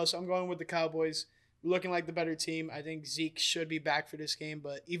everyone else, I'm going with the Cowboys. Looking like the better team. I think Zeke should be back for this game,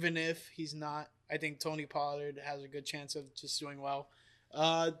 but even if he's not, I think Tony Pollard has a good chance of just doing well.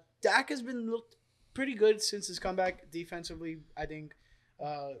 Dak has been looked pretty good since his comeback defensively. I think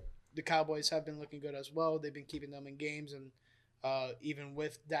the Cowboys have been looking good as well. They've been keeping them in games, and even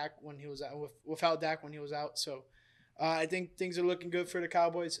with Dak when he was out, without Dak when he was out. So I think things are looking good for the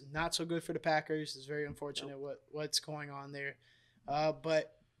Cowboys. Not so good for the Packers. It's very unfortunate what's going on there.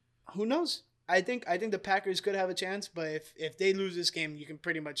 But who knows? I think the Packers could have a chance, but if they lose this game, you can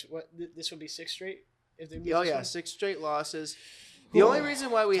pretty much this would be 6 straight. If they lose Oh this yeah, one? 6 straight losses. The only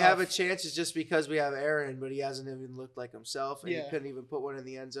reason why we Tough. have a chance is just because we have Aaron, but he hasn't even looked like himself, and Yeah. he couldn't even put one in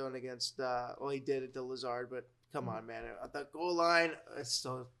the end zone against. Well, he did it to Lazard, but come on, man, at the goal line, it's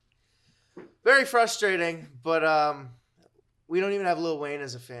still very frustrating. But we don't even have Lil Wayne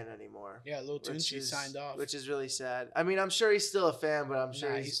as a fan anymore. Yeah, Lil Tunchi signed off. which is really sad. I mean, I'm sure he's still a fan, but I'm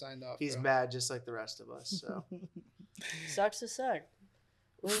sure he he's signed off. he's bro. mad just like the rest of us. So Sucks to suck.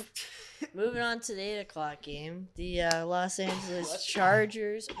 Moving on to the 8 o'clock game, the Los Angeles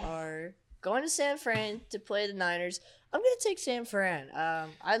Chargers are going to San Fran to play the Niners. I'm going to take San Fran.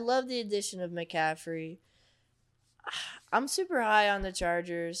 I love the addition of McCaffrey. I'm super high on the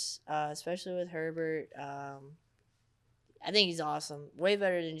Chargers, especially with Herbert. I think he's awesome. Way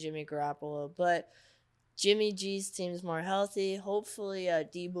better than Jimmy Garoppolo. But Jimmy G's team's more healthy. Hopefully,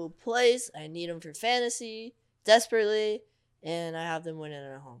 Debo plays. I need him for fantasy desperately. And I have them winning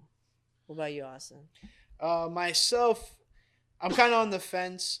at home. What about you, Austin? Myself, I'm kind of on the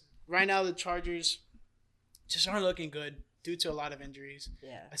fence. Right now, the Chargers just aren't looking good due to a lot of injuries.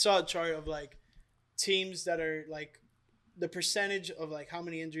 Yeah. I saw a chart of like teams that are like the percentage of like how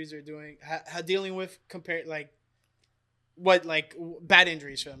many injuries they're doing, dealing with compared like what like bad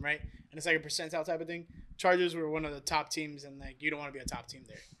injuries for them, right? And it's like a percentile type of thing. Chargers were one of the top teams, and like you don't want to be a top team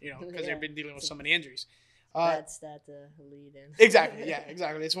there, you know, because Yeah. they've been dealing with so many injuries. That's that to lead in. Exactly. Yeah,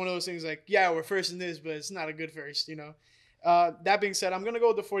 exactly. It's one of those things like, yeah, we're first in this, but it's not a good first, you know. That being said, I'm going to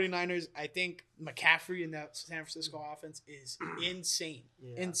go with the 49ers. I think McCaffrey in that San Francisco offense is insane.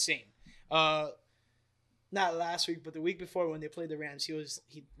 Yeah. Insane. Not last week, but the week before when they played the Rams,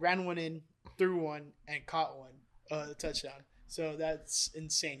 he ran one in, threw one, and caught one touchdown. So that's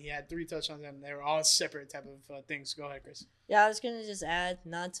insane. He had 3 touchdowns, and they were all separate type of things. Go ahead, Chris. Yeah, I was going to just add,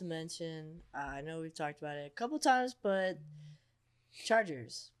 not to mention, I know we've talked about it a couple times, but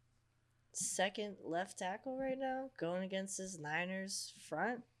Chargers, second left tackle right now, going against this Niners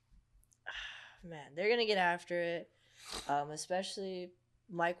front. Man, they're going to get after it, especially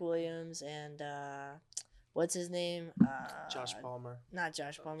Mike Williams and what's his name? Josh Palmer. Not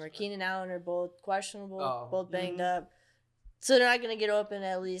Josh Palmer. Keenan Allen are both questionable, Oh. both banged up. So they're not going to get open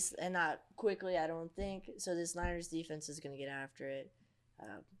at least, and not quickly, I don't think. So this Niners defense is going to get after it.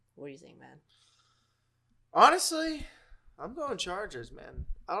 What do you think, man? Honestly, I'm going Chargers, man.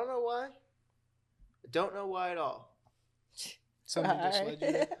 I don't know why. I don't know why at all. Something just led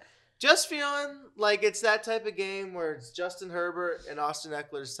you there. Just feeling like it's that type of game where it's Justin Herbert and Austin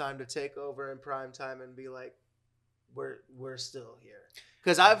Eckler's time to take over in prime time and be like, we're still here.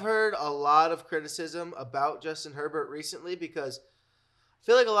 Because I've heard a lot of criticism about Justin Herbert recently because I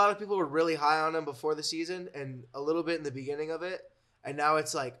feel like a lot of people were really high on him before the season and a little bit in the beginning of it. And now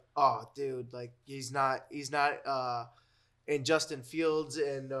it's like, oh, dude, like he's not in Justin Fields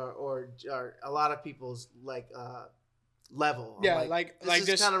and or a lot of people's like level. I'm Yeah, this is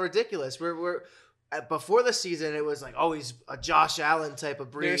just kind of ridiculous. We're before the season it was like, oh, he's a Josh Allen type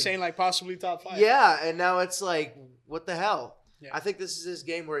of breed. they were saying like possibly top 5. Yeah, and now it's like, what the hell? Yeah. I think this is his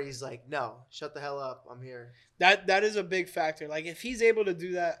game where he's like, no, shut the hell up. I'm here. That is a big factor. Like, if he's able to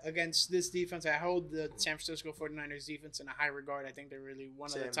do that against this defense, I hold the San Francisco 49ers defense in a high regard. I think they're really one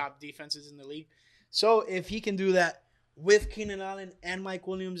of the Same. top defenses in the league. So, if he can do that with Keenan Allen and Mike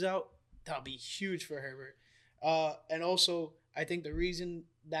Williams out, that'll be huge for Herbert. And also, I think the reason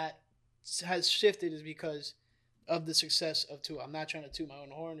that has shifted is because of the success of Tua. I'm not trying to toot my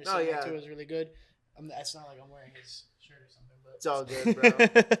own horn or say yeah. Tua is really good. That's not like I'm wearing his shirt or something. But It's all good, bro.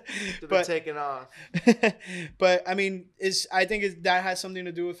 They've been taken off. but I mean, I think that has something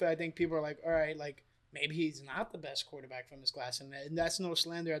to do with it. I think people are like, all right, like maybe he's not the best quarterback from his class, and that's no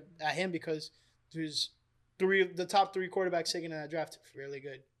slander at him because there's the top three quarterbacks taken in that draft are really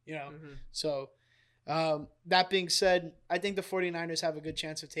good, you know. Mhm. So that being said, I think the 49ers have a good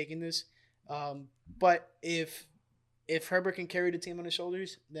chance of taking this. But if Herbert can carry the team on his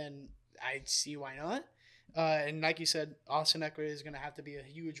shoulders, then I see why not. And like you said, Austin Eckler is going to have to be a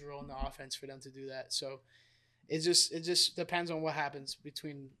huge role in the offense for them to do that. So it just depends on what happens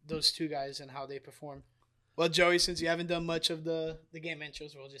between those two guys and how they perform. Well, Joey, since you haven't done much of the game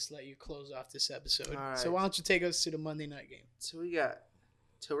intros, we'll just let you close off this episode. All right. So why don't you take us to the Monday night game? So we got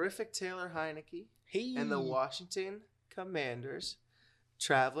terrific Taylor Heineke Hey. and the Washington Commanders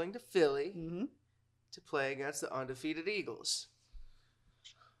traveling to Philly Mm-hmm. to play against the undefeated Eagles.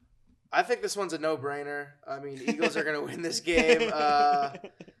 I think this one's a no-brainer. I mean, Eagles are going to win this game.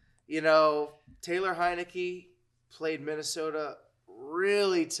 You know, Taylor Heineke played Minnesota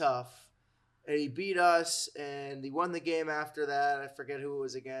really tough. And he beat us, and he won the game after that. I forget who it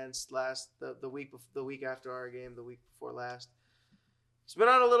was against the week after our game, the week before last. He's been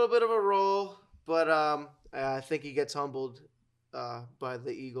on a little bit of a roll, but I think he gets humbled by the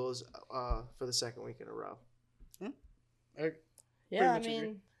Eagles for the second week in a row. Yeah, I much mean,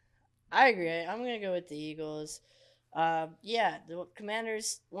 agree. I agree. I'm going to go with the Eagles. Yeah, the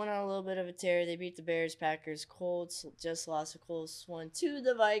Commanders went on a little bit of a tear. They beat the Bears, Packers, Colts. Just lost a close one to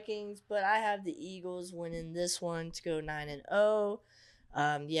the Vikings, but I have the Eagles winning this one to go 9-0.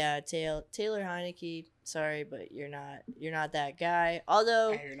 Yeah, Taylor Heineke. Sorry, but you're not that guy.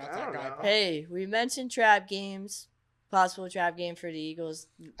 Although, Hey, you're not I that don't guy. know. Bro. hey, we mentioned trap games, possible trap game for the Eagles,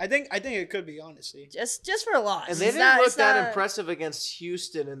 I think it could be, honestly. just for a loss. And they It's didn't not- look it's that not- impressive against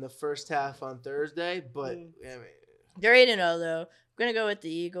Houston in the first half on Thursday, but Mm. I mean, They're 8-0 though. I'm gonna go with the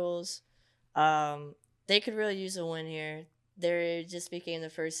Eagles. They could really use a win here. They just became the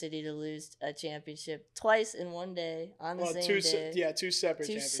first city to lose a championship twice in one day on the same two day. two separate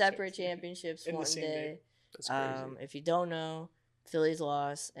Two championships. separate championships In the one same day. day. that's crazy. If you don't know, Phillies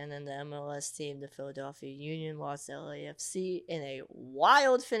lost, and then the MLS team, the Philadelphia Union, lost to LAFC in a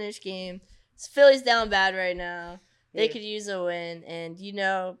wild finish game. Philly's down bad right now. They Yeah. could use a win, and you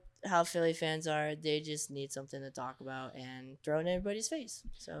know how Philly fans are. They just need something to talk about and throw in everybody's face.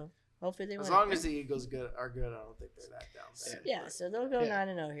 So hopefully they win. As it. long as the Eagles are good, I don't think they're that down bad. Yeah, so they'll go Yeah.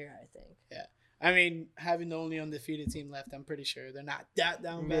 9-0 here, I think. I mean, having the only undefeated team left, I'm pretty sure they're not that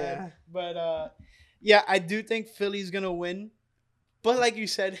down bad. Yeah. But yeah, I do think Philly's gonna win. But like you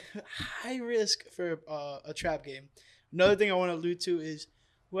said, high risk for a trap game. Another thing I want to allude to is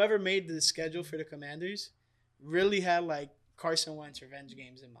whoever made the schedule for the Commanders really had like Carson Wentz revenge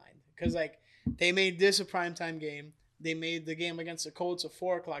games in mind, because like they made this a primetime game. They made the game against the Colts a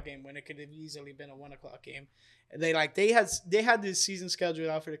 4:00 game when it could have easily been a 1:00 game. And they had this season scheduled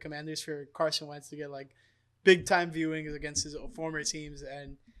out for the Commanders for Carson Wentz to get like big time viewings against his former teams,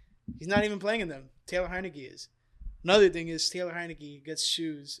 and he's not even playing in them. Taylor Heineke is. Another thing is Taylor Heineke gets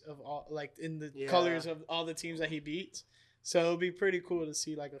shoes of all like in the Yeah. colors of all the teams that he beats. So it'll be pretty cool to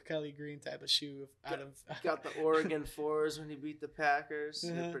see like a Kelly Green type of shoe out of Got the Oregon Fours when he beat the Packers.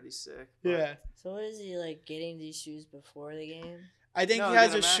 Uh-huh. They're pretty sick. but- yeah. So what is he like getting these shoes before the game? I think No, he has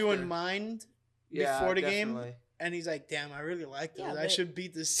get a 'em shoe after. in mind Yeah, before the game, definitely. and he's like, "Damn, I really like those. Yeah, I but- should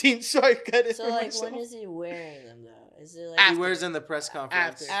beat this team so I get it So for like myself." when is he wearing them though? Is it like He After. wears in the press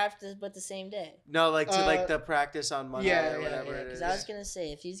conference. After. after but the same day? No, like to like Uh, the practice on Monday yeah, or yeah, whatever yeah, it Because is. I was gonna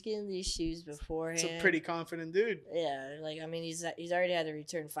say if he's getting these shoes It's beforehand, a pretty confident dude. yeah. Like I mean, he's already had to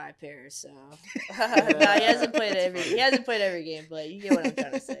return 5 pairs, so no, he hasn't played every game, but you get what I'm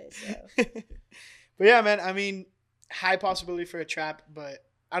trying to say. So But yeah, man. I mean, high possibility for a trap, but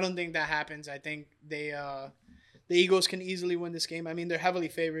I don't think that happens. I think the Eagles can easily win this game. I mean, they're heavily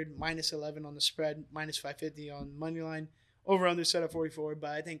favored, -11 on the spread, -550 on money line, over under set at 44.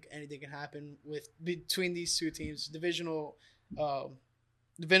 But I think anything can happen between these two teams. Divisional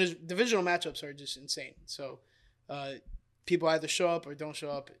matchups are just insane. So people either show up or don't show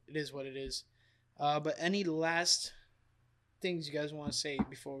up. It is what it is. But any last things you guys want to say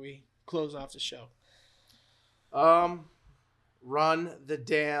before we close off the show? Run the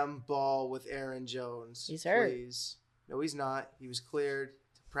damn ball with Aaron Jones. He's hurt. Please. No, he's not. He was cleared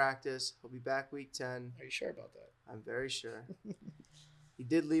to practice. He'll be back week 10. Are you sure about that? I'm very sure. He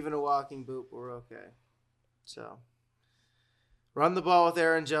did leave in a walking boot, but we're okay. So, run the ball with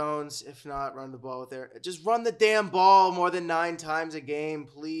Aaron Jones. If not, run the ball with Aaron. Just run the damn ball more than 9 times a game,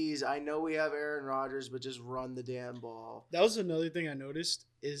 please. I know we have Aaron Rodgers, but just run the damn ball. That was another thing I noticed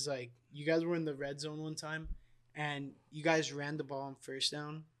is like you guys were in the red zone one time and you guys ran the ball on first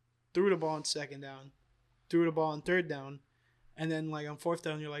down, threw the ball on second down, threw the ball on third down, and then like on fourth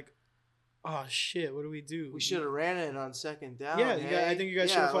down, you're like, oh shit, what do we do? We should have ran it on second down. Yeah, hey? I think you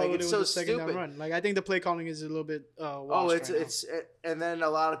guys should have followed it with so a second down stupid. run. Like I think the play calling is a little bit Oh, washed right now. and then a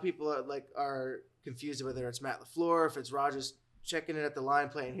lot of people are confused whether it's Matt LaFleur, if it's Rodgers checking it at the line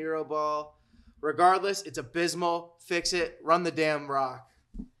playing hero ball. Regardless, it's abysmal. Fix it. Run the damn rock.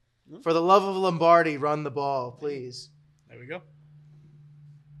 For the love of Lombardi, run the ball, please. There we go.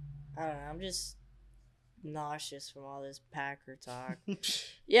 I don't know. I'm just nauseous from all this Packer talk.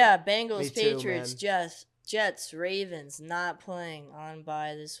 Yeah, Bengals, Me too, Patriots, man. Jets, Ravens not playing on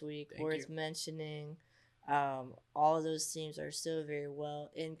bye this week. Thank Worth you. mentioning. All of those teams are still very well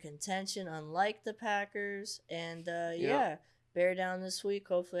in contention, unlike the Packers. And yeah, bear down this week.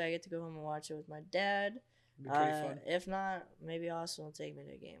 Hopefully, I get to go home and watch it with my dad. It'd be pretty fun. If not, maybe Austin will take me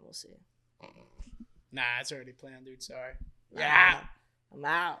to a game. We'll see. Nah, it's already planned, dude. Sorry. I'm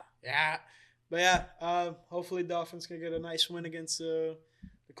out. Yeah. But yeah, hopefully Dolphins can get a nice win against the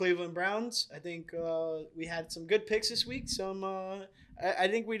Cleveland Browns. I think we had some good picks this week. I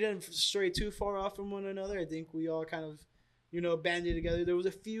think we didn't stray too far off from one another. I think we all kind of, banded together. There was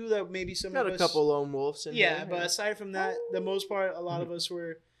a few that maybe some Got of a us. couple lone wolves in Yeah, here. but aside from that, the most part, a lot of us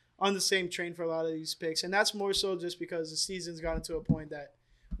were on the same train for a lot of these picks. And that's more so just because the season's gotten to a point that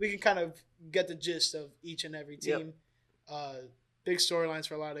we can kind of get the gist of each and every team. Big storylines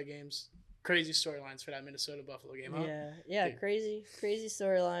for a lot of games. Crazy storylines for that Minnesota Buffalo game, huh? Yeah, Dude. crazy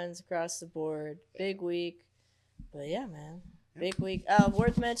storylines across the board. Big week, but yeah, man, big week.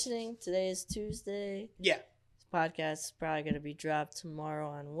 Worth mentioning. Today is Tuesday. Yeah. This podcast is probably gonna be dropped tomorrow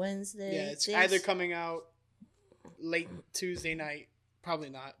on Wednesday. Yeah, it's either coming out late Tuesday night, probably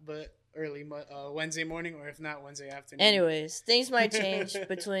not, but early Wednesday morning, or if not, Wednesday afternoon. Anyways, things might change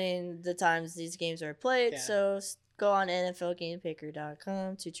between the times these games are played. Yeah. So go on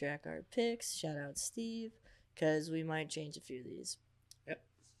NFLGamePicker.com to track our picks. Shout out Steve, because we might change a few of these.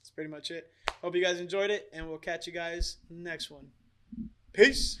 That's pretty much it. Hope you guys enjoyed it, and we'll catch you guys next one.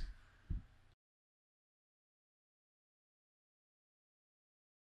 Peace.